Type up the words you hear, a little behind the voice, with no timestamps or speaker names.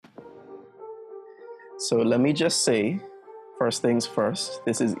So let me just say, first things first,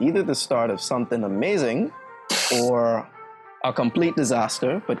 this is either the start of something amazing or a complete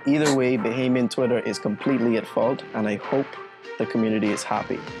disaster, but either way, Bahamian Twitter is completely at fault, and I hope the community is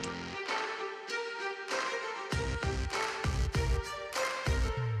happy.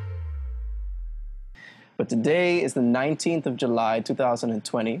 But today is the 19th of July,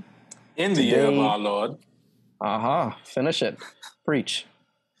 2020. In the year of our Lord. Finish it. Preach.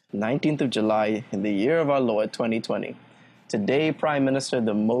 19th of July in the year of our Lord, 2020. Today, Prime Minister,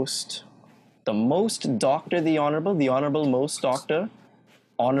 the most doctor, the honorable most doctor,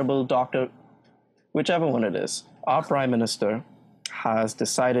 honorable doctor, whichever one it is, our Prime Minister has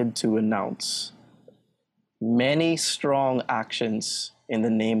decided to announce many strong actions in the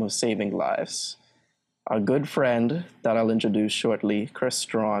name of saving lives. Our good friend that I'll introduce shortly, Chris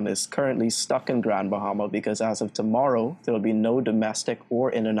Strawn, is currently stuck in Grand Bahama because as of tomorrow, there will be no domestic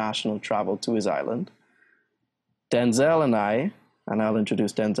or international travel to his island. Denzel and I, and I'll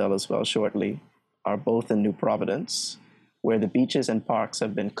introduce Denzel as well shortly, are both in New Providence, where the beaches and parks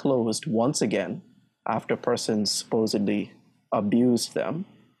have been closed once again after persons supposedly abused them.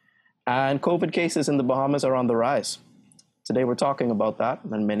 And COVID cases in the Bahamas are on the rise. Today we're talking about that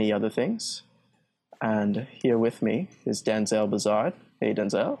and many other things. And here with me is Denzel Bazard. Hey,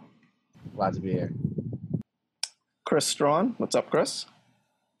 Denzel. Glad to be here. Chris Strawn. What's up, Chris?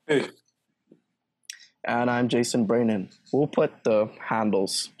 Hey. And I'm Jason Brainin. We'll put the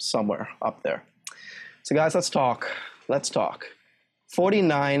handles somewhere up there. So guys, let's talk.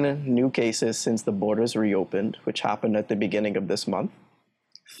 49 new cases since the borders reopened, which happened at the beginning of this month.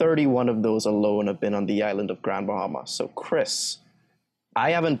 31 of those alone have been on the island of Grand Bahama. So Chris,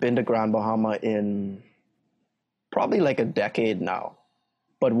 I haven't been to Grand Bahama in probably like a decade now.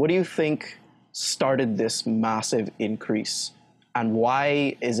 But what do you think started this massive increase? And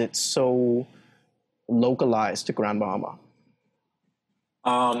why is it so localized to Grand Bahama?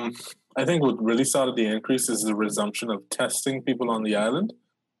 I think what really started the increase is the resumption of testing people on the island.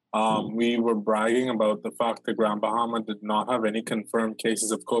 We were bragging about the fact that Grand Bahama did not have any confirmed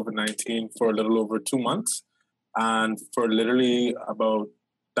cases of COVID-19 for a little over 2 months. And for literally about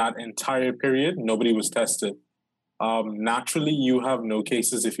that entire period, nobody was tested. Naturally, you have no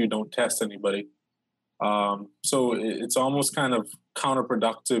cases if you don't test anybody. So it's almost kind of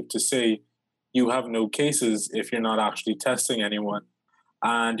counterproductive to say you have no cases if you're not actually testing anyone.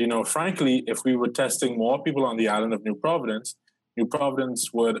 And, frankly, if we were testing more people on the island of New Providence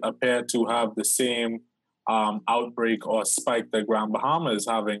would appear to have the same outbreak or spike that Grand Bahama is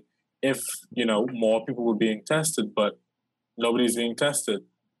having if, more people were being tested, but nobody's being tested.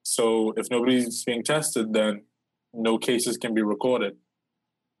 So if nobody's being tested, then no cases can be recorded.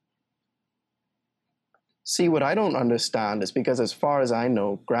 See, what I don't understand is because as far as I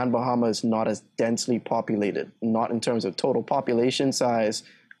know, Grand Bahama is not as densely populated, not in terms of total population size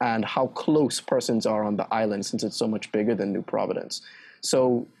and how close persons are on the island since it's so much bigger than New Providence.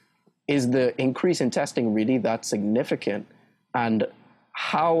 So is the increase in testing really that significant? And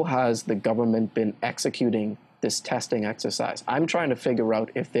how has the government been executing this testing exercise? I'm trying to figure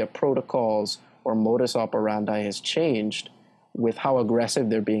out if their protocols or modus operandi has changed with how aggressive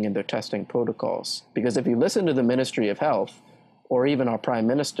they're being in their testing protocols. Because if you listen to the Ministry of Health or even our Prime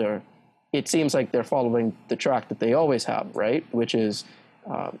Minister, it seems like they're following the track that they always have, right? Which is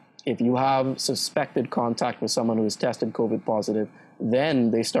if you have suspected contact with someone who is tested COVID positive,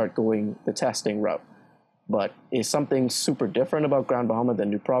 then they start going the testing route. But is something super different about Grand Bahama than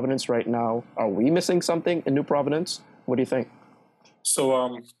New Providence right now? Are we missing something in New Providence? What do you think?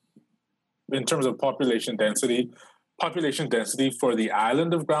 So in terms of population density for the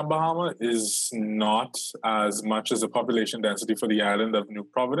island of Grand Bahama is not as much as the population density for the island of New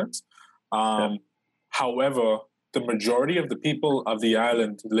Providence. However, the majority of the people of the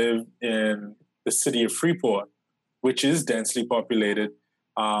island live in the city of Freeport, which is densely populated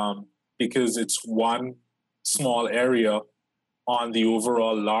because it's one small area on the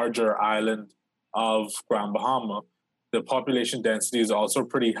overall larger island of Grand Bahama. The population density is also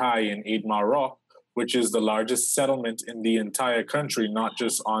pretty high in 8 Mile Rock, which is the largest settlement in the entire country, not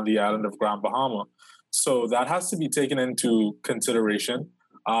just on the island of Grand Bahama. So that has to be taken into consideration.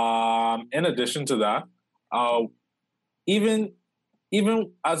 In addition to that, even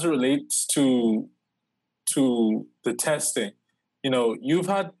as it relates to the testing, you've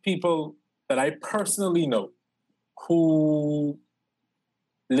had people that I personally know who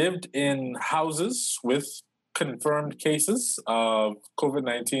lived in houses with confirmed cases of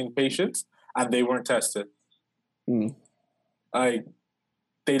COVID-19 patients, and they weren't tested. They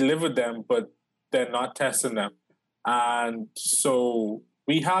live with them, but they're not testing them. And so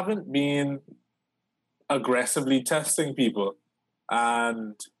we haven't been aggressively testing people.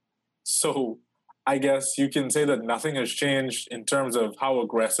 And so I guess you can say that nothing has changed in terms of how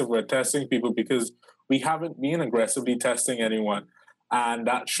aggressive we're testing people, because we haven't been aggressively testing anyone. And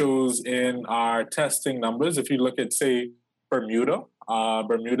that shows in our testing numbers. If you look at, say, Bermuda,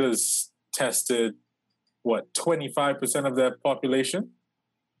 Bermuda's tested, 25% of their population?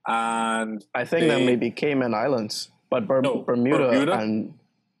 And I think that may be Cayman Islands, but Bermuda and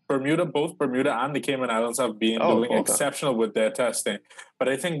both Bermuda and the Cayman Islands have been doing exceptional with their testing. But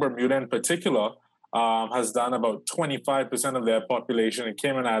I think Bermuda in particular has done about 25% of their population, and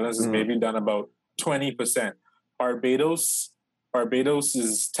Cayman Islands has maybe done about 20%. Barbados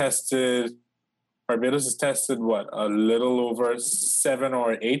is tested what, a little over 7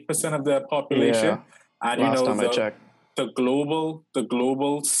 or 8% of their population. Yeah. And last time I checked, the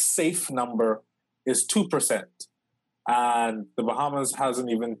global safe number is 2%. And the Bahamas hasn't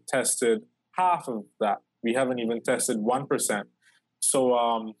even tested half of that. We haven't even tested 1%.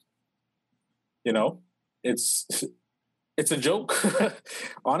 So it's a joke.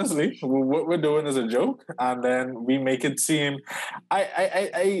 Honestly, what we're doing is a joke, and then we make it seem.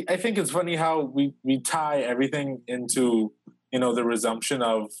 I think it's funny how we tie everything into the resumption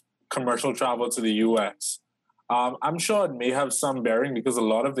of commercial travel to the U.S. I'm sure it may have some bearing, because a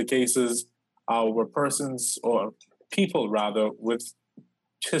lot of the cases were persons, or people rather, with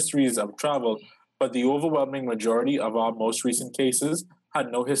histories of travel, but the overwhelming majority of our most recent cases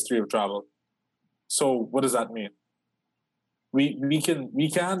had no history of travel. So what does that mean? We can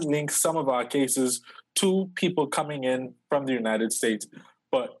link some of our cases to people coming in from the United States,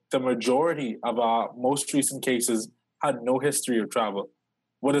 but the majority of our most recent cases had no history of travel.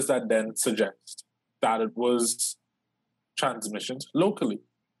 What does that then suggest? That it was transmissions locally.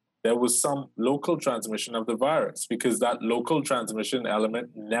 There was some local transmission of the virus, because that local transmission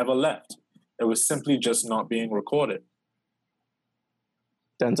element never left. It was simply just not being recorded.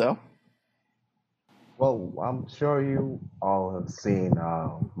 Denzel? Well, I'm sure you all have seen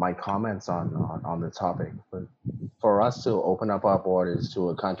my comments on the topic. But for us to open up our borders to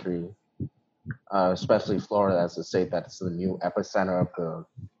a country, especially Florida, as a state that's the new epicenter of the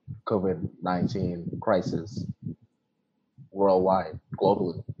COVID-19 crisis worldwide,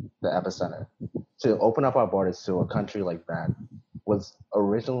 globally, the epicenter, to open up our borders to a country like that was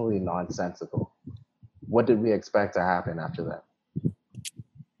originally nonsensical. What did we expect to happen after that?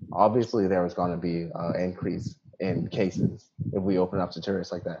 Obviously, there was going to be an increase in cases if we open up to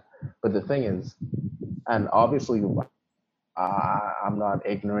tourists like that. But the thing is, and obviously, I'm not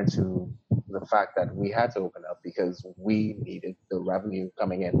ignorant to the fact that we had to open up because we needed the revenue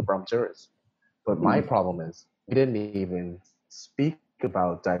coming in from tourists. But my problem is, we didn't even speak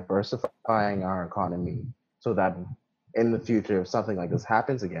about diversifying our economy so that in the future, if something like this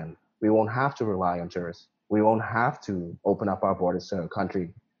happens again, we won't have to rely on tourists. We won't have to open up our borders to a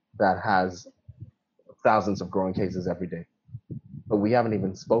country that has thousands of growing cases every day. But we haven't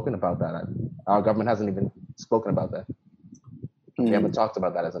even spoken about that. Our government hasn't even spoken about that. We haven't talked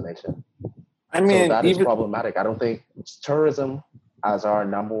about that as a nation. So that is problematic. I don't think tourism as our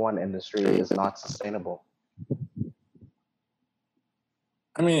number one industry is not sustainable.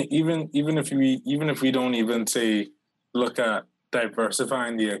 I mean, even if we don't even say look at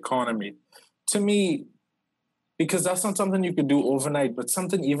diversifying the economy, to me, because that's not something you could do overnight, but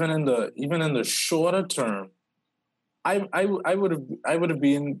something even in the shorter term, I would have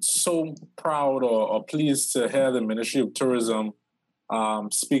been so proud or pleased to hear the Ministry of Tourism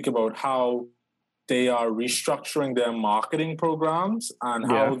speak about how they are restructuring their marketing programs and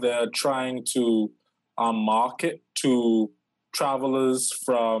how they're trying to market to travelers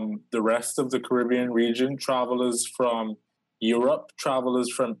from the rest of the Caribbean region, travelers from Europe,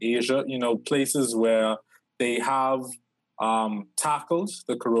 travelers from Asia, places where they have tackled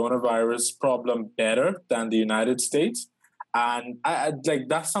the coronavirus problem better than the United States. And I like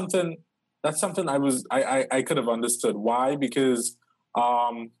that's something I could have understood. Why? Because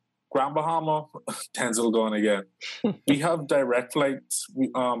Grand Bahama, Denzel going again. We have direct flights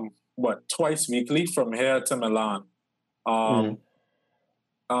twice weekly from here to Milan.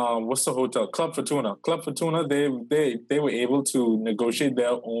 What's the hotel? Club Fortuna. Club Fortuna, they were able to negotiate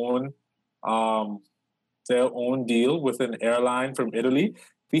their own deal with an airline from Italy.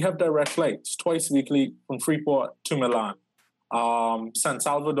 We have direct flights twice weekly from Freeport to Milan. San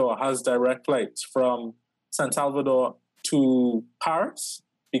Salvador has direct flights from San Salvador to Paris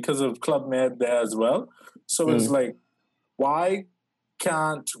because of Club Med there as well. So it's like, why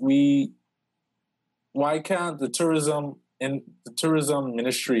can't the tourism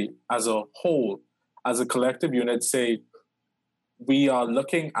ministry as a whole, as a collective unit, say we are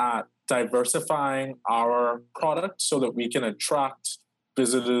looking at diversifying our product so that we can attract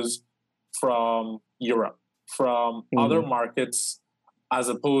visitors from Europe, from other markets, as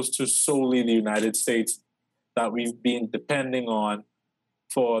opposed to solely the United States that we've been depending on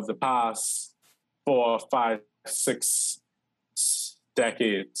for the past 4, 5, 6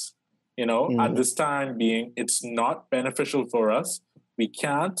 decades. You know, at this time being, it's not beneficial for us. We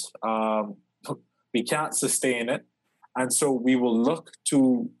can't sustain it. And so we will look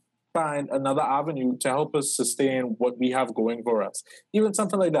to find another avenue to help us sustain what we have going for us. Even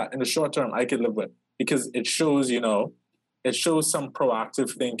something like that in the short term, I could live with, because it shows, it shows some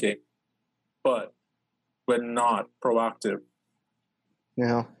proactive thinking, but we're not proactive.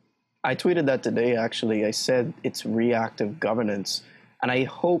 Yeah. I tweeted that today, actually. I said it's reactive governance. And I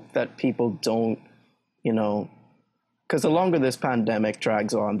hope that people don't, because the longer this pandemic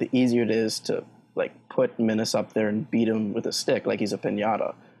drags on, the easier it is to put Minnis up there and beat him with a stick like he's a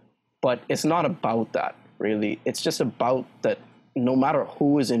piñata. But it's not about that, really. It's just about that no matter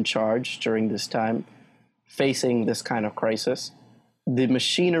who is in charge during this time, facing this kind of crisis, the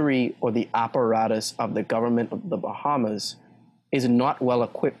machinery or the apparatus of the government of the Bahamas is not well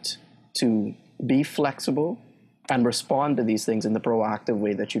equipped to be flexible and respond to these things in the proactive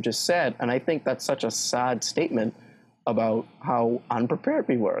way that you just said. And I think that's such a sad statement about how unprepared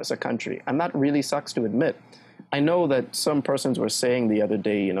we were as a country. And that really sucks to admit. I know that some persons were saying the other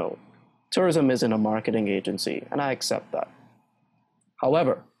day, tourism isn't a marketing agency, and I accept that.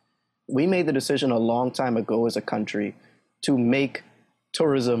 However, we made the decision a long time ago as a country to make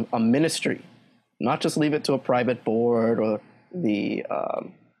tourism a ministry, not just leave it to a private board or the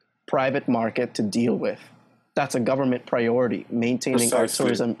private market to deal with. That's a government priority, maintaining our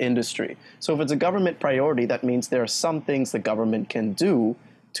tourism industry. So if it's a government priority, that means there are some things the government can do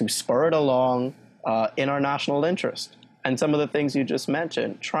to spur it along in our national interest. And some of the things you just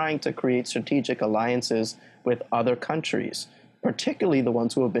mentioned, trying to create strategic alliances with other countries, particularly the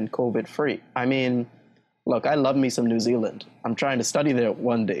ones who have been COVID-free. I mean, look, I love me some New Zealand. I'm trying to study there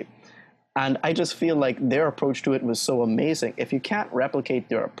one day. And I just feel like their approach to it was so amazing. If you can't replicate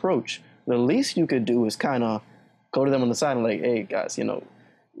their approach, the least you could do is kind of go to them on the side and hey, guys,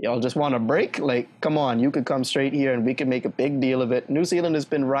 y'all just want a break? Come on, you could come straight here and we could make a big deal of it. New Zealand has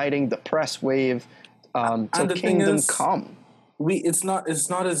been riding the press wave till kingdom come. It's not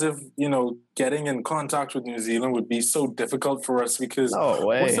as if, getting in contact with New Zealand would be so difficult for us, because no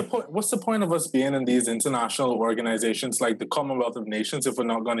way. What's the point of us being in these international organizations like the Commonwealth of Nations if we're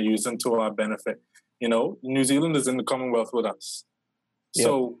not going to use them to our benefit? New Zealand is in the Commonwealth with us. Yep.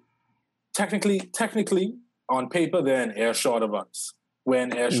 So technically, on paper, they're an earshot of us. We're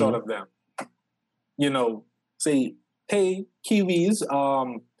an earshot of them. Say, hey, Kiwis,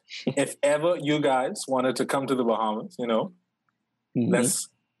 if ever you guys wanted to come to the Bahamas,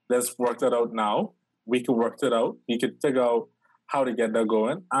 let's work that out now. We could work that out. We could figure out how to get that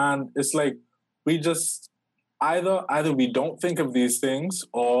going. And it's like, we just either we don't think of these things,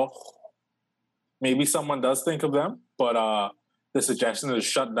 or maybe someone does think of them, but the suggestion is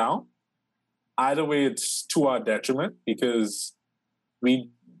shut down. Either way, it's to our detriment, because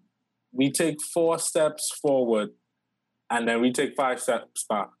we take 4 steps forward and then we take 5 steps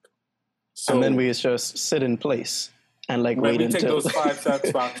back. So, and then we just sit in place and wait until... we take those 5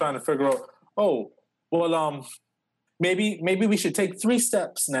 steps back, trying to figure out, maybe we should take 3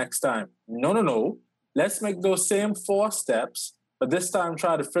 steps next time. No. Let's make those same 4 steps, but this time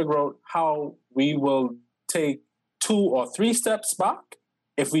try to figure out how we will take 2 or 3 steps back.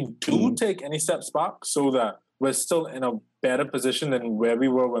 If we do take any steps back, so that we're still in a better position than where we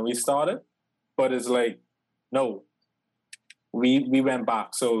were when we started. But it's no, we went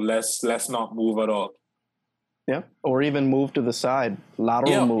back, so let's not move at all. Yeah, or even move to the side,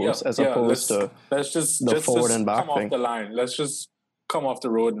 lateral moves as opposed to let's just forward and back come thing. Off the line. Let's just come off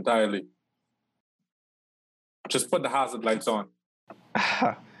the road entirely. Just put the hazard lights on.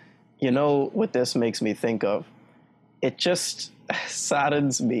 What this makes me think of? It just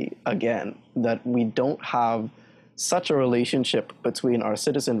saddens me again that we don't have such a relationship between our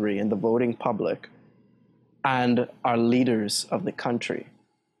citizenry and the voting public and our leaders of the country.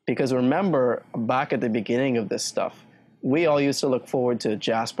 Because remember, back at the beginning of this stuff, we all used to look forward to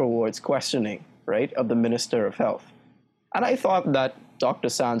Jasper Ward's questioning, right, of the Minister of Health. And I thought that Dr.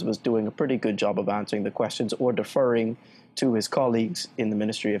 Sands was doing a pretty good job of answering the questions or deferring to his colleagues in the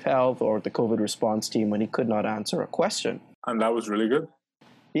Ministry of Health or the COVID response team when he could not answer a question. And that was really good.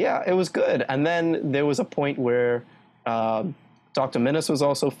 Yeah, it was good. And then there was a point where Dr. Minnis was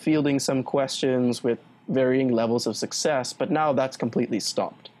also fielding some questions with varying levels of success, but now that's completely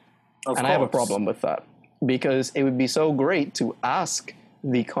stopped. I have a problem with that, because it would be so great to ask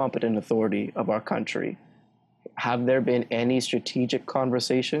the competent authority of our country, have there been any strategic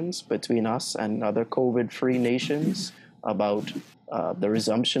conversations between us and other COVID-free nations about the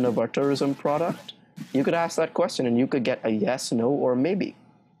resumption of our tourism product? You could ask that question and you could get a yes, no, or maybe.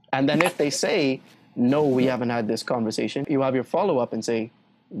 And then if they say, no, we haven't had this conversation, you have your follow-up and say,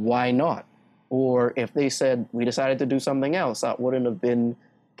 why not? Or if they said, we decided to do something else that wouldn't have been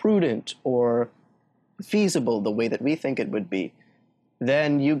prudent or feasible the way that we think it would be,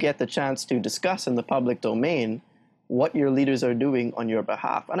 then you get the chance to discuss in the public domain what your leaders are doing on your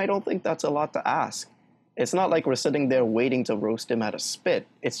behalf. And I don't think that's a lot to ask. It's not like we're sitting there waiting to roast him at a spit.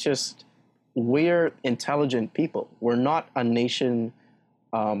 It's just, we're intelligent people. We're not a nation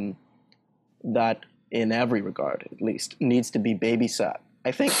that, in every regard at least, needs to be babysat.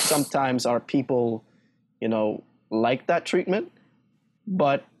 I think sometimes our people, like that treatment,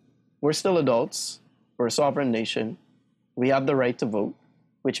 but we're still adults. We're a sovereign nation. We have the right to vote,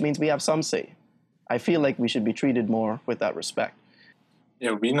 which means we have some say. I feel like we should be treated more with that respect.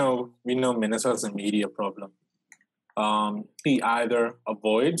 Yeah, we know Minister has a media problem. He either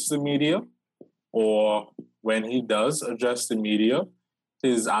avoids the media, or when he does address the media,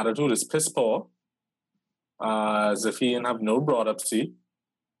 his attitude is piss poor, as if he didn't have no brought up seat,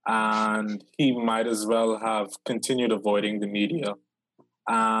 and he might as well have continued avoiding the media.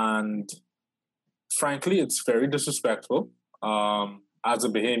 And frankly, it's very disrespectful. As a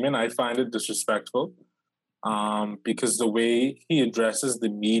Bahamian, I find it disrespectful because the way he addresses the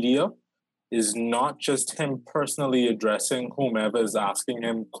media is not just him personally addressing whomever is asking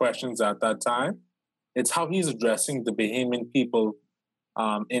him questions at that time. It's how he's addressing the Bahamian people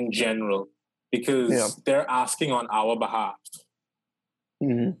in general, because they're asking on our behalf.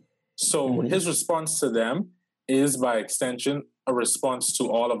 Mm-hmm. So his response to them is, by extension, a response to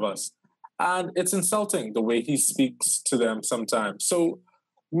all of us. And it's insulting the way he speaks to them sometimes. So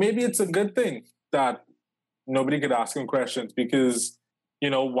maybe it's a good thing that nobody could ask him questions, because,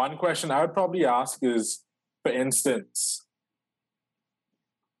 one question I would probably ask is, for instance,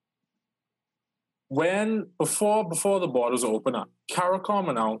 before the borders open up, CARICOM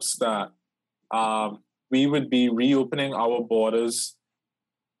announced that we would be reopening our borders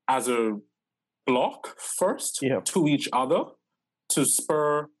as a block first to each other to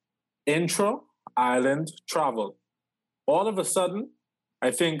spur intra-island travel. All of a sudden,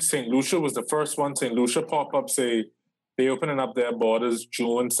 I think St. Lucia was the first one. St. Lucia popped up, say they opening up their borders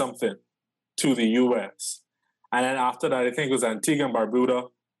June something to the U.S. And then after that, I think it was Antigua and Barbuda.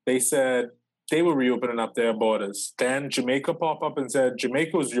 They said they were reopening up their borders. Then Jamaica popped up and said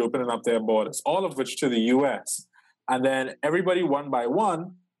Jamaica was reopening up their borders, all of which to the U.S. And then everybody one by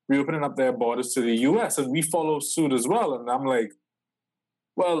one reopening up their borders to the U.S. And we follow suit as well. And I'm like,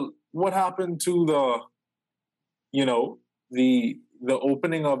 well, what happened to the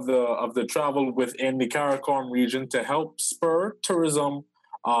opening of the travel within the CARICOM region to help spur tourism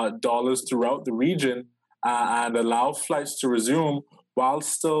dollars throughout the region and allow flights to resume while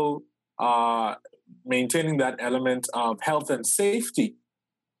still maintaining that element of health and safety?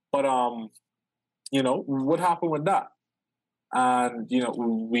 But what happened with that? And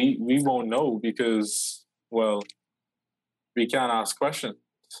we won't know because, well, we can't ask questions.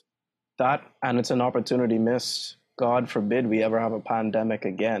 That, and it's an opportunity missed. God forbid we ever have a pandemic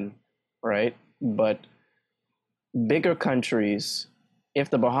again, right? But bigger countries, if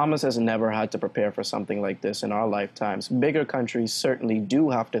the Bahamas has never had to prepare for something like this in our lifetimes, bigger countries certainly do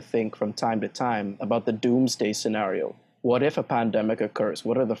have to think from time to time about the doomsday scenario. What if a pandemic occurs?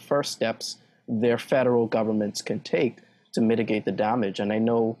 What are the first steps their federal governments can take to mitigate the damage? And I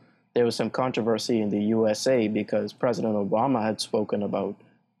know there was some controversy in the USA because President Obama had spoken about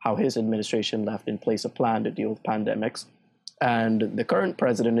how his administration left in place a plan to deal with pandemics. And the current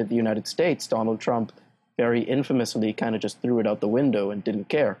president of the United States, Donald Trump, very infamously kind of just threw it out the window and didn't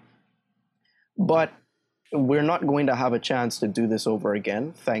care. But we're not going to have a chance to do this over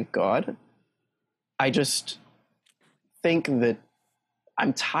again, thank God. I just think that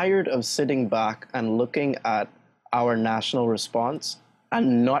I'm tired of sitting back and looking at our national response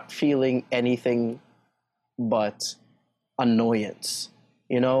and not feeling anything but annoyance.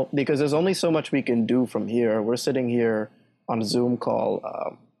 Because there's only so much we can do from here. We're sitting here on a Zoom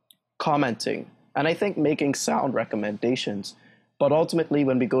call commenting, and I think making sound recommendations. But ultimately,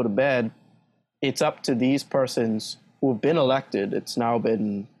 when we go to bed, it's up to these persons who have been elected. It's now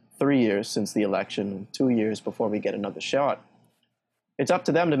been 3 years since the election, 2 years before we get another shot. It's up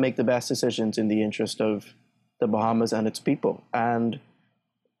to them to make the best decisions in the interest of the Bahamas and its people. And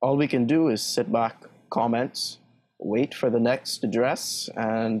all we can do is sit back, comment, wait for the next address,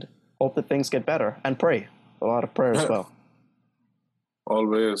 and hope that things get better, and pray. A lot of prayer as well.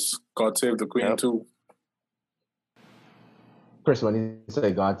 Always. God save the Queen Yep. too. Chris, when you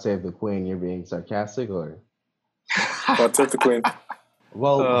say God save the Queen, you're being sarcastic, or God save the Queen.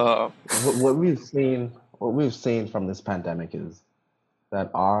 well, Uh, what we've seen from this pandemic is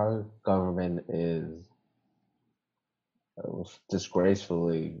that our government is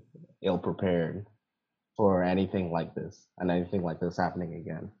disgracefully ill prepared for anything like this and anything like this happening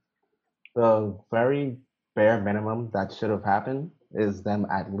again. The very bare minimum that should have happened is them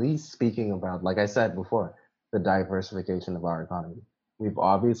at least speaking about, like I said before, the diversification of our economy. We've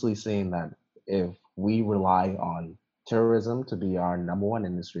obviously seen that if we rely on tourism to be our number one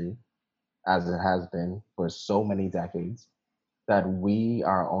industry, as it has been for so many decades, that we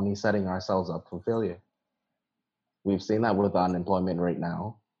are only setting ourselves up for failure. We've seen that with the unemployment rate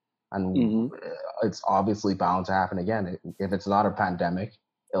now, and mhm. it's obviously bound to happen again. If it's not a pandemic,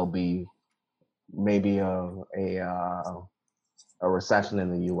 it'll be maybe a recession in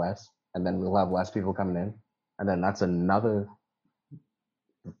the U.S., and then we'll have less people coming in, and then that's another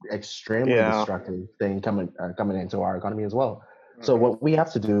extremely Yeah. destructive thing coming into our economy as well. So what we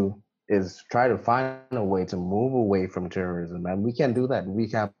have to do is try to find a way to move away from tourism, and we can do that. We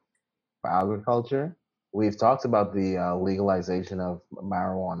can have agriculture. We've talked about the legalization of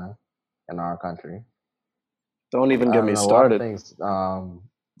marijuana in our country, Don't even get me and a lot of started. things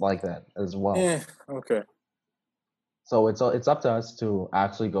like that as well. Yeah, okay. So it's up to us to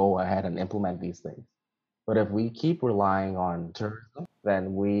actually go ahead and implement these things. But if we keep relying on tourism,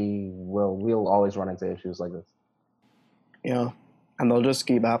 then we'll always run into issues like this. Yeah. And they'll just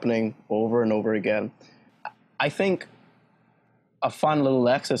keep happening over and over again. I think a fun little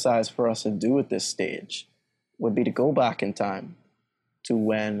exercise for us to do at this stage would be to go back in time to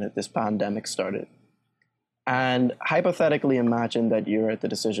when this pandemic started. And hypothetically imagine that you're at the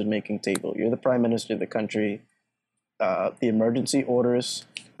decision-making table. You're the prime minister of the country. The emergency orders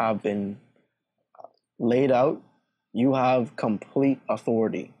have been laid out. You have complete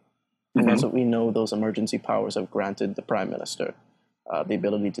authority. And that's what we know those emergency powers have granted the prime minister the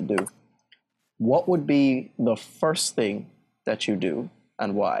ability to do. What would be the first thing that you do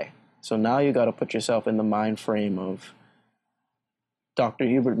and why? So now you got to put yourself in the mind frame of Dr.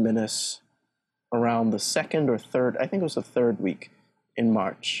 Hubert Minnis around the second or third, I think it was the third week in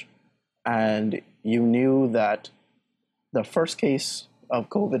March. And you knew that the first case of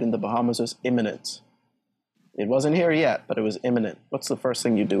COVID in the Bahamas was imminent. It wasn't here yet, but it was imminent. What's the first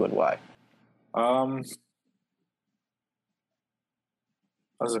thing you do and why?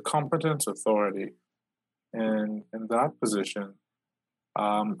 As a competent authority in that position,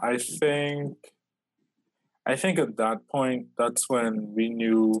 I think at that point, that's when we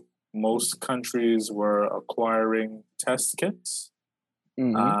knew most countries were acquiring test kits,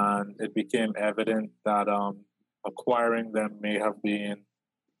 and it became evident that acquiring them may have been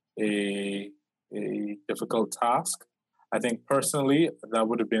a difficult task. I think personally, that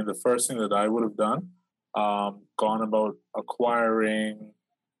would have been the first thing that I would have done, gone about acquiring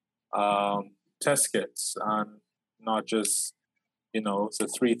test kits, and not just, the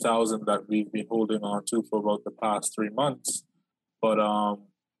 3,000 that we've been holding on to for about the past 3 months, but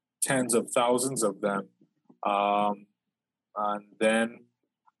tens of thousands of them, and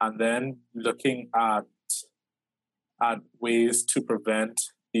then looking at ways to prevent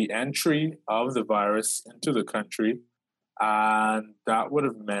the entry of the virus into the country, and that would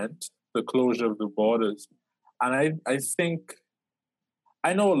have meant the closure of the borders. And I think,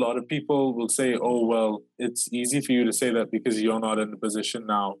 I know a lot of people will say, oh, well, it's easy for you to say that because you're not in the position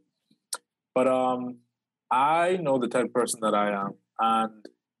now. But I know the type of person that I am, and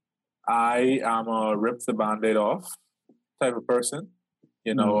I am a rip the Band-Aid off type of person.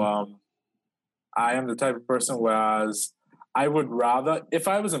 I am the type of person, whereas I would rather, if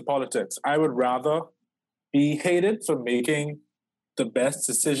I was in politics, I would rather be hated for making the best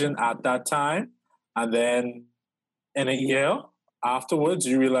decision at that time, and then in a year afterwards,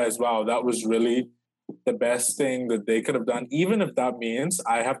 you realize, wow, that was really the best thing that they could have done, even if that means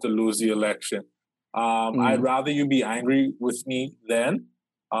I have to lose the election. I'd rather you be angry with me then,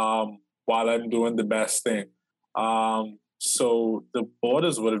 while I'm doing the best thing. So the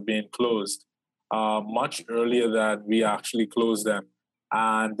borders would have been closed much earlier than we actually closed them.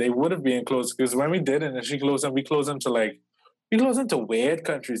 And they would have been closed because when we did initially close them, we closed them to weird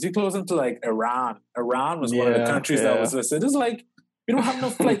countries. We closed them to like Iran. Iran was one of the countries that was listed. It's like, we don't have no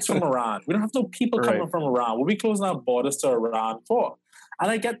flights from Iran. We don't have no people coming from Iran. What are we closing our borders to Iran for?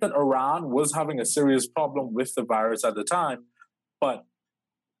 And I get that Iran was having a serious problem with the virus at the time, but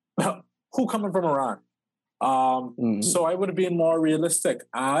who coming from Iran? So I would have been more realistic.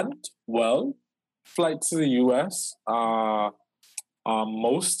 And, well, flights to the U.S.,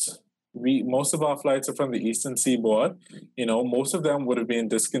 Most of our flights are from the Eastern Seaboard. Most of them would have been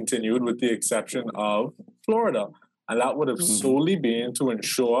discontinued with the exception of Florida. And that would have solely been to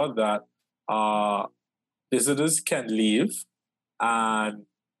ensure that visitors can leave and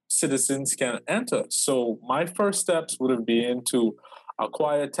citizens can enter. So my first steps would have been to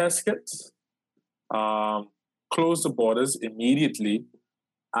acquire test kits, close the borders immediately,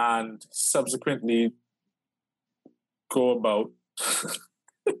 and subsequently go about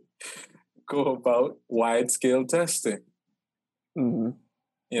wide-scale testing.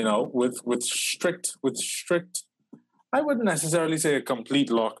 With strict. I wouldn't necessarily say a complete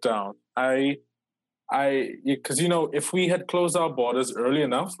lockdown. Because if we had closed our borders early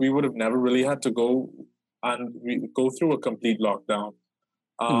enough, we would have never really had to go through a complete lockdown,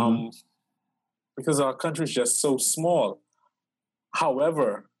 because our country is just so small.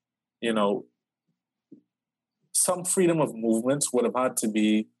 However, some freedom of movements would have had to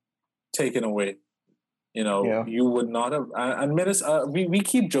be taken away. You would not have. And we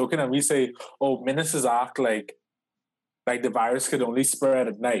keep joking and we say, "Oh, ministers act like the virus could only spread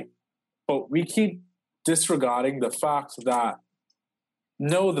at night," but we keep disregarding the fact that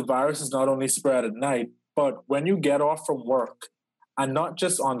no, the virus is not only spread at night, but when you get off from work, and not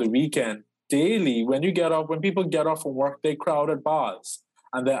just on the weekend, daily, when people get off from work, they crowd at bars,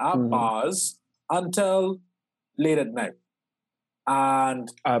 and they're at bars until late at night. And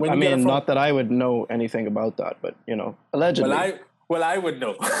not that I would know anything about that, but allegedly. Well, I would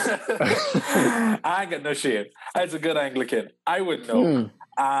know. I ain't got no shame. As a good Anglican, I would know.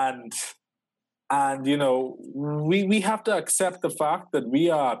 And we have to accept the fact that we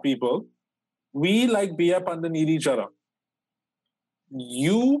are people. We be up underneath each other.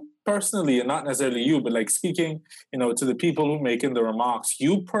 You personally, and not necessarily you, but speaking, to the people who making the remarks,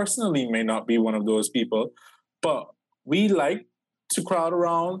 you personally may not be one of those people, but we like to crowd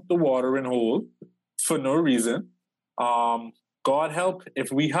around the watering hole for no reason. God help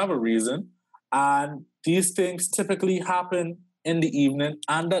if we have a reason. And these things typically happen in the evening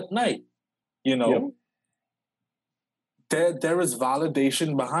and at night. There is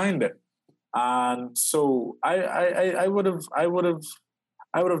validation behind it. And so I would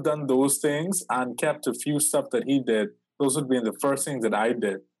have done those things and kept a few stuff that he did. Those would be the first things that I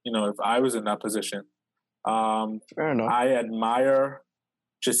did, if I was in that position. Fair enough. I admire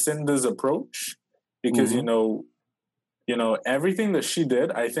Jacinda's approach because everything that she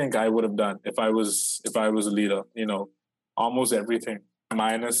did, I think I would have done if I was a leader. Almost everything,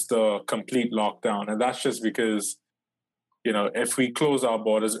 minus the complete lockdown, and that's just because if we close our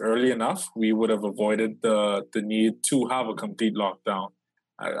borders early enough, we would have avoided the need to have a complete lockdown.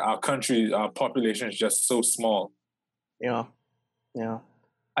 Our population is just so small. Yeah.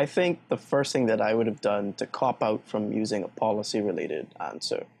 I think the first thing that I would have done to cop out from using a policy-related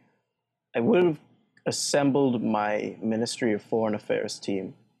answer, I would have assembled my Ministry of Foreign Affairs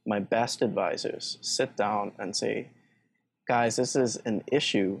team, my best advisors, sit down and say, guys, this is an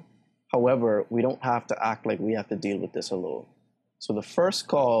issue. However, we don't have to act like we have to deal with this alone. So the first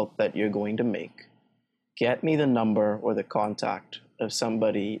call that you're going to make, get me the number or the contact of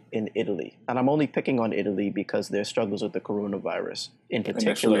somebody in Italy. And I'm only picking on Italy because their struggles with the coronavirus in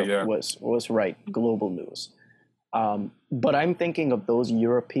particular was global news. But I'm thinking of those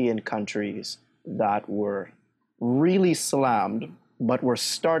European countries that were really slammed, but were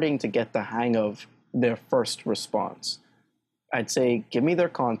starting to get the hang of their first response. I'd say, give me their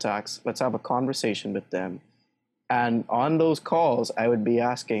contacts. Let's have a conversation with them. And on those calls, I would be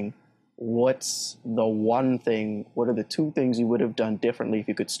asking, what's the one thing, what are the two things you would have done differently if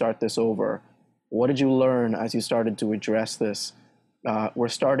you could start this over? What did you learn as you started to address this? We're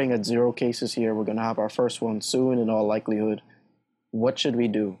starting at 0 cases here. We're going to have our first one soon in all likelihood. What should we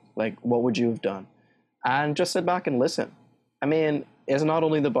do? What would you have done? And just sit back and listen. I mean, it's not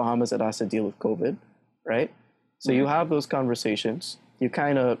only the Bahamas that has to deal with COVID, right? So you have those conversations. You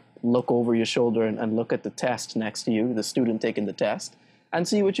kind of look over your shoulder and look at the test next to you, the student taking the test, and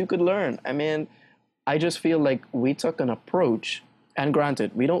see what you could learn. I mean, I just feel like we took an approach, and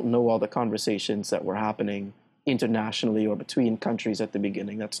granted, we don't know all the conversations that were happening internationally or between countries at the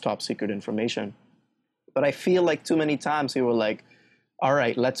beginning. That's top secret information. But I feel like too many times we were like, all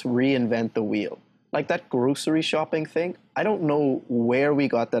right, let's reinvent the wheel. Like that grocery shopping thing, I don't know where we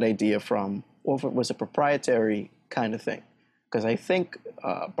got that idea from, or if it was a proprietary kind of thing. Because I think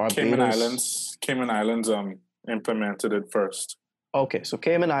Barbados... Cayman Islands implemented it first. Okay, so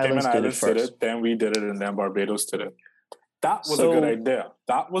Cayman Islands did it first. Then we did it, and then Barbados did it. That was a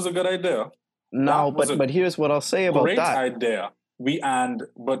good idea. No, but here's what I'll say about that. Great idea.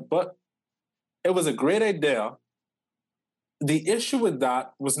 But it was a great idea the issue with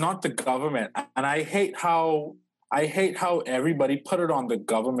that was not the government, and I hate how everybody put it on the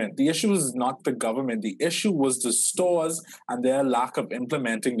government. The issue was not the government. The issue was the stores and their lack of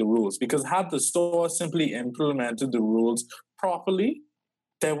implementing the rules. Because had the store simply implemented the rules properly,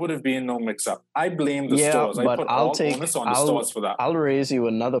 there would have been no mix-up. I blame the stores. I put all onus on the stores for that. I'll raise you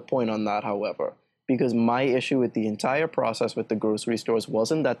another point on that, however, because my issue with the entire process with the grocery stores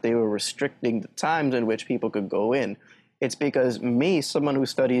wasn't that they were restricting the times in which people could go in. It's because me, someone who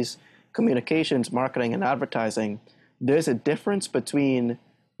studies communications, marketing, and advertising, there's a difference between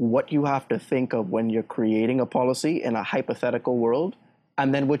what you have to think of when you're creating a policy in a hypothetical world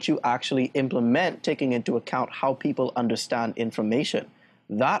and then what you actually implement, taking into account how people understand information.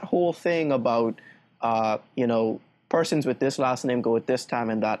 That whole thing about, persons with this last name go at this time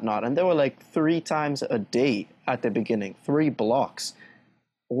and that not. And there were like 3 times a day at the beginning, 3 blocks.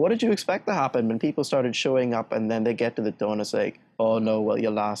 What did you expect to happen when people started showing up and then they get to the door and it's like, oh no, well,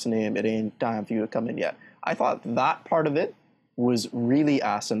 your last name, it ain't time for you to come in yet. I thought that part of it was really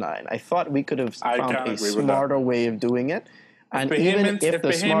asinine. I thought we could have found a smarter way of doing it. And even if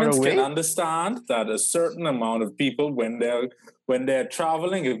the smarter way... can understand that a certain amount of people, when they're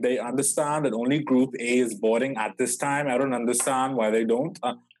traveling, if they understand that only Group A is boarding at this time, I don't understand why they don't.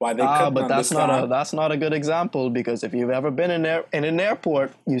 Why they couldn't but that's not a good example, because if you've ever been in an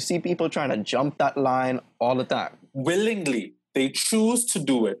airport, you see people trying to jump that line all the time. Willingly. They choose to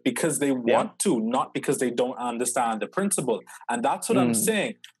do it because they want to, not because they don't understand the principle. And that's what I'm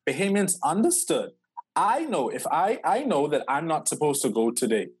saying. Bahamians understood. I know I know that I'm not supposed to go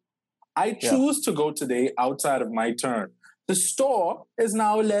today. I choose to go today outside of my turn. The store is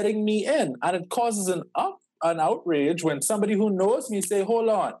now letting me in, and it causes an outrage when somebody who knows me say, hold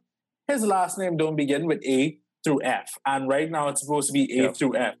on, his last name don't begin with A through F, and right now it's supposed to be A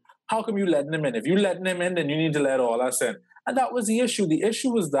through F. How come you letting him in? If you letting him in, then you need to let all us in. And that was the issue. The issue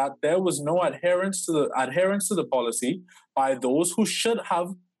was that there was no adherence to the policy by those who should have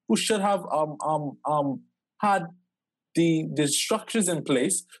had the structures in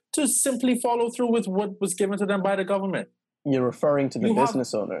place to simply follow through with what was given to them by the government. You're referring to the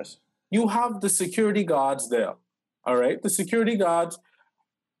business owners. You have the security guards there, all right? The security guards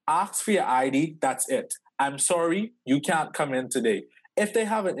ask for your ID, that's it. I'm sorry, you can't come in today. If they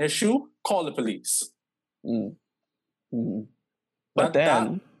have an issue, call the police. But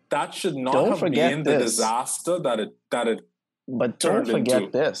that should not have been the disaster that it But don't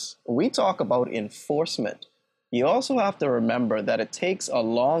forget this. We talk about enforcement. You also have to remember that it takes a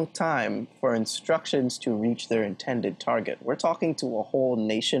long time for instructions to reach their intended target. We're talking to a whole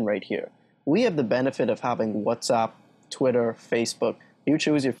nation right here. We have the benefit of having WhatsApp, Twitter, Facebook. You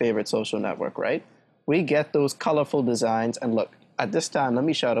choose your favorite social network, right? We get those colorful designs. And look, at this time, let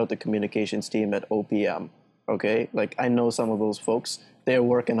me shout out the communications team at OPM. Okay? Like, I know some of those folks. They're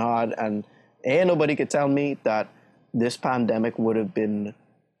working hard, and ain't nobody could tell me that this pandemic would have been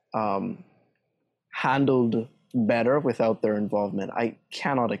handled better without their involvement. I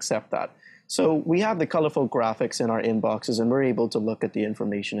cannot accept that. So we have the colorful graphics in our inboxes, and we're able to look at the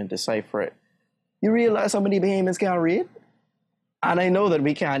information and decipher it. You realize how many Bahamians can't read? And I know that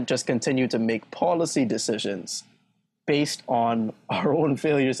we can't just continue to make policy decisions based on our own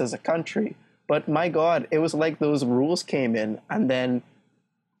failures as a country. But my God, it was like those rules came in, and then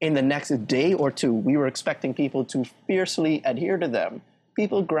in the next day or two, we were expecting people to fiercely adhere to them.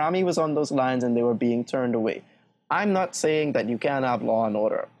 Grammy was on those lines and they were being turned away. I'm not saying that you can't have law and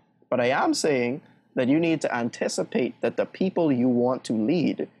order, but I am saying that you need to anticipate that the people you want to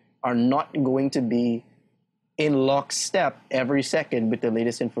lead are not going to be in lockstep every second with the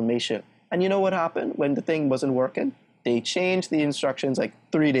latest information. And you know what happened when the thing wasn't working? They changed the instructions like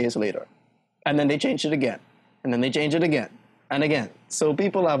 3 days later. And then they changed it again. And then they changed it again. And again, so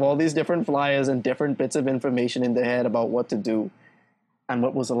people have all these different flyers and different bits of information in their head about what to do. And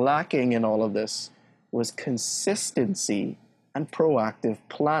what was lacking in all of this was consistency and proactive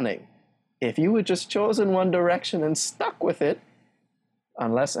planning. If you had just chosen one direction and stuck with it,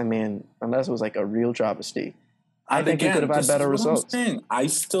 unless it was like a real travesty, I think you could have had better results. I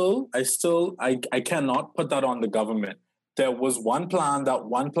cannot put that on the government. There was one plan, that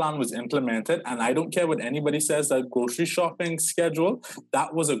one plan was implemented, and I don't care what anybody says, that grocery shopping schedule,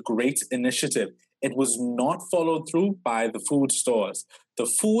 that was a great initiative. It was not followed through by the food stores. The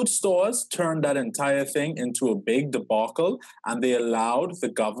food stores turned that entire thing into a big debacle, and they allowed the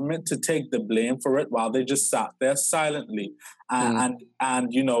government to take the blame for it while they just sat there silently. And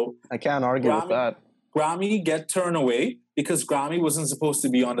you know, I can't argue with that. Grammy get turned away because Grammy wasn't supposed to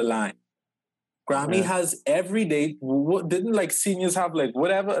be on the line. Grammy has every day. Didn't like seniors have like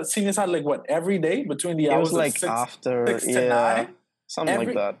whatever? Seniors had like what every day between the It was hours of like 6 after, 6 to 9. something like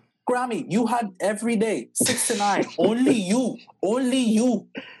Every that. Grammy, you had every day 6 to 9. Only you.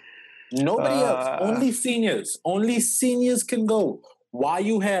 Nobody else. Only seniors. Only seniors can go. Why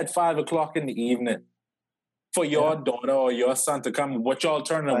you here at 5 o'clock in the evening for your daughter or your son to come? What y'all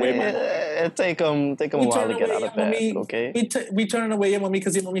turning away, man? It take them a while to get out of bed. Okay. We turning away your mommy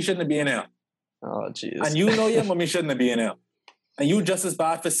because your mommy shouldn't be in here. Oh, jeez. And you know your mommy shouldn't be in here. And you just as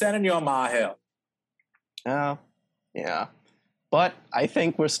bad for sending your ma here. Yeah. But I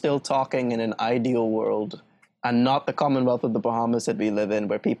think we're still talking in an ideal world and not the Commonwealth of the Bahamas that we live in,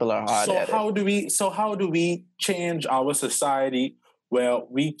 where people are hard-headed. So how do we change our society where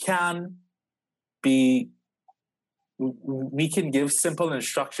we can give simple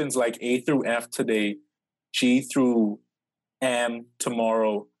instructions like A through F today, G through M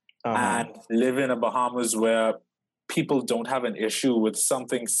tomorrow, and live in a Bahamas where people don't have an issue with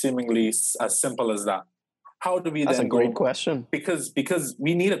something seemingly as simple as that? How do we That's then a great question. Because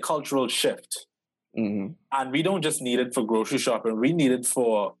we need a cultural shift. Mm-hmm. And we don't just need it for grocery shopping. We need it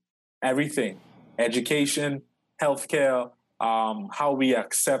for everything: education, healthcare, how we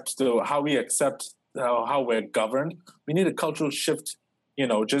accept how we're governed. We need a cultural shift,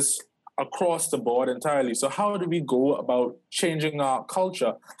 just across the board entirely. So how do we go about changing our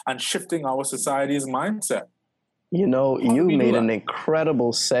culture and shifting our society's mindset? You made an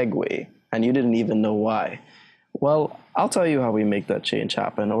incredible segue, and you didn't even know why. Well, I'll tell you how we make that change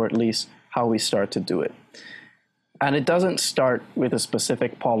happen, or at least how we start to do it. And it doesn't start with a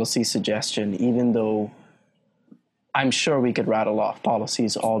specific policy suggestion, even though I'm sure we could rattle off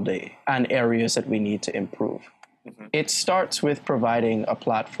policies all day and areas that we need to improve. Mm-hmm. It starts with providing a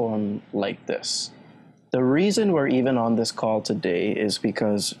platform like this. The reason we're even on this call today is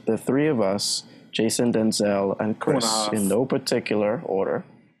because the three of us, Jason, Denzel, and Chris, in no particular order,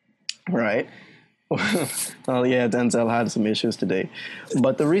 right? Well, yeah, Denzel had some issues today.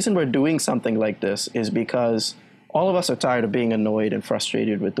 But the reason we're doing something like this is because all of us are tired of being annoyed and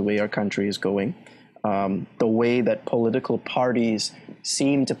frustrated with the way our country is going. The way that political parties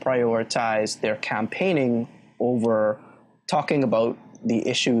seem to prioritize their campaigning over talking about the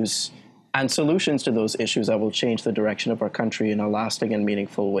issues and solutions to those issues that will change the direction of our country in a lasting and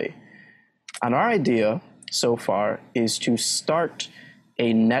meaningful way. And our idea so far is to start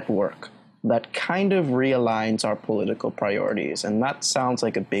a network that kind of realigns our political priorities. And that sounds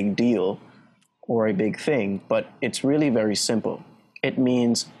like a big deal or a big thing, but it's really very simple. It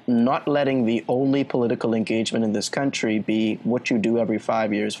means not letting the only political engagement in this country be what you do every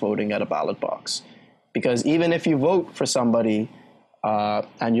 5 years voting at a ballot box. Because even if you vote for somebody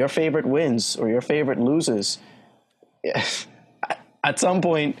and your favorite wins or your favorite loses, at some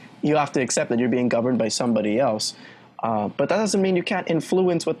point you have to accept that you're being governed by somebody else. But that doesn't mean you can't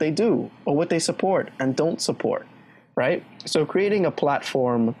influence what they do or what they support and don't support, right? So creating a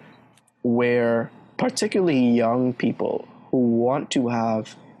platform where particularly young people who want to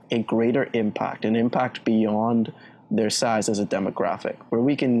have a greater impact, an impact beyond their size as a demographic, where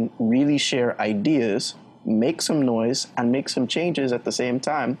we can really share ideas, make some noise, and make some changes at the same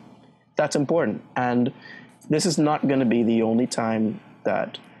time, that's important. And this is not going to be the only time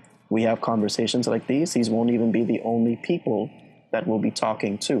that we have conversations like these. These won't even be the only people that we'll be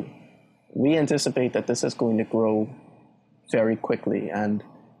talking to. We anticipate that this is going to grow very quickly. And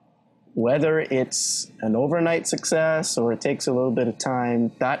whether it's an overnight success or it takes a little bit of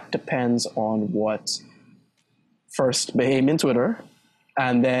time, that depends on what first Bahamian Twitter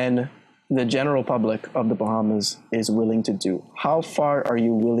and then the general public of the Bahamas is willing to do. How far are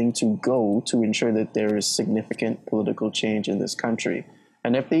you willing to go to ensure that there is significant political change in this country?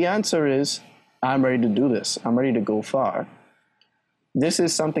 And if the answer is, I'm ready to do this, I'm ready to go far, this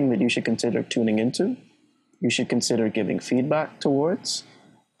is something that you should consider tuning into. You should consider giving feedback towards,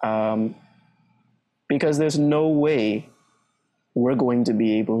 because there's no way we're going to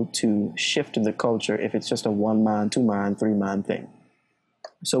be able to shift the culture if it's just a 1-man, 2-man, 3-man thing.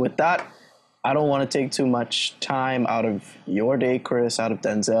 So with that, I don't want to take too much time out of your day, Chris, out of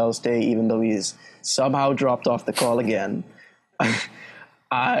Denzel's day, even though he's somehow dropped off the call again.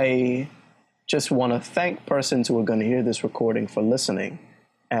 I just want to thank persons who are going to hear this recording for listening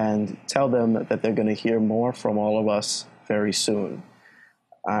and tell them that they're going to hear more from all of us very soon.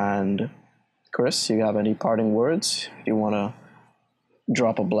 And Chris, you have any parting words? You want to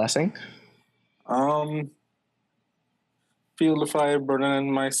drop a blessing? Feel the fire burning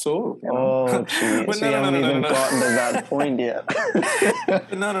in my soul. Oh, jeez. We haven't even gotten to that point yet.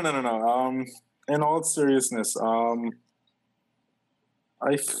 No. In all seriousness,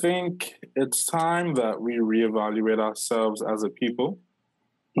 I think it's time that we reevaluate ourselves as a people.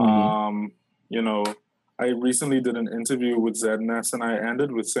 You know, I recently did an interview with ZNS, and I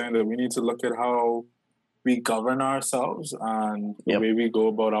ended with saying that we need to look at how we govern ourselves and the way we go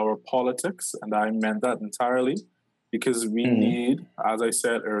about our politics. And I meant that entirely because we need, as I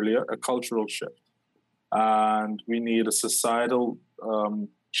said earlier, a cultural shift. And we need a societal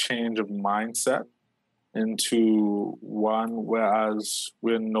change of mindset into one whereas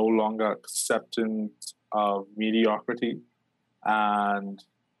we're no longer accepting of mediocrity and,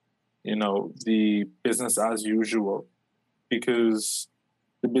 you know, the business as usual, because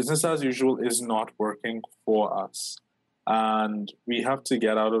the business as usual is not working for us. And we have to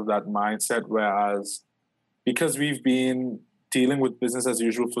get out of that mindset, whereas because we've been dealing with business as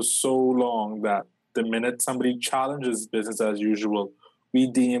usual for so long that the minute somebody challenges business as usual, we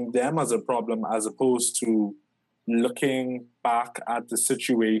deem them as a problem as opposed to looking back at the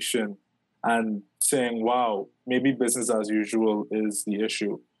situation and saying, wow, maybe business as usual is the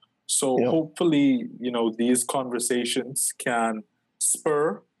issue. So hopefully, you know, these conversations can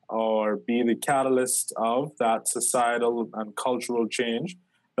spur or be the catalyst of that societal and cultural change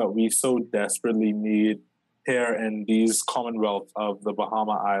that we so desperately need here in these Commonwealth of the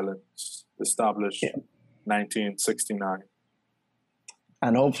Bahama Islands, established 1969.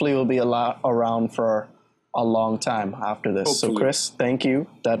 And hopefully we'll be around for a long time after this. Hopefully. So Chris, thank you.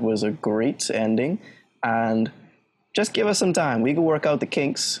 That was a great ending. And just give us some time. We can work out the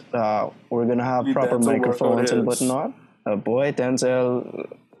kinks. We're going to have proper microphones and whatnot. Boy, Denzel,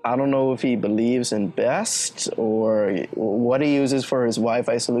 I don't know if he believes in BEST or what he uses for his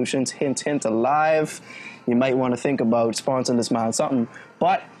Wi-Fi solutions. Hint, hint, alive. You might want to think about sponsoring this man something.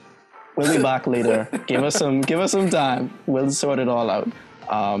 But we'll be back later. Give us some time. We'll sort it all out.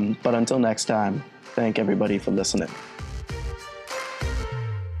 But until next time, thank everybody for listening.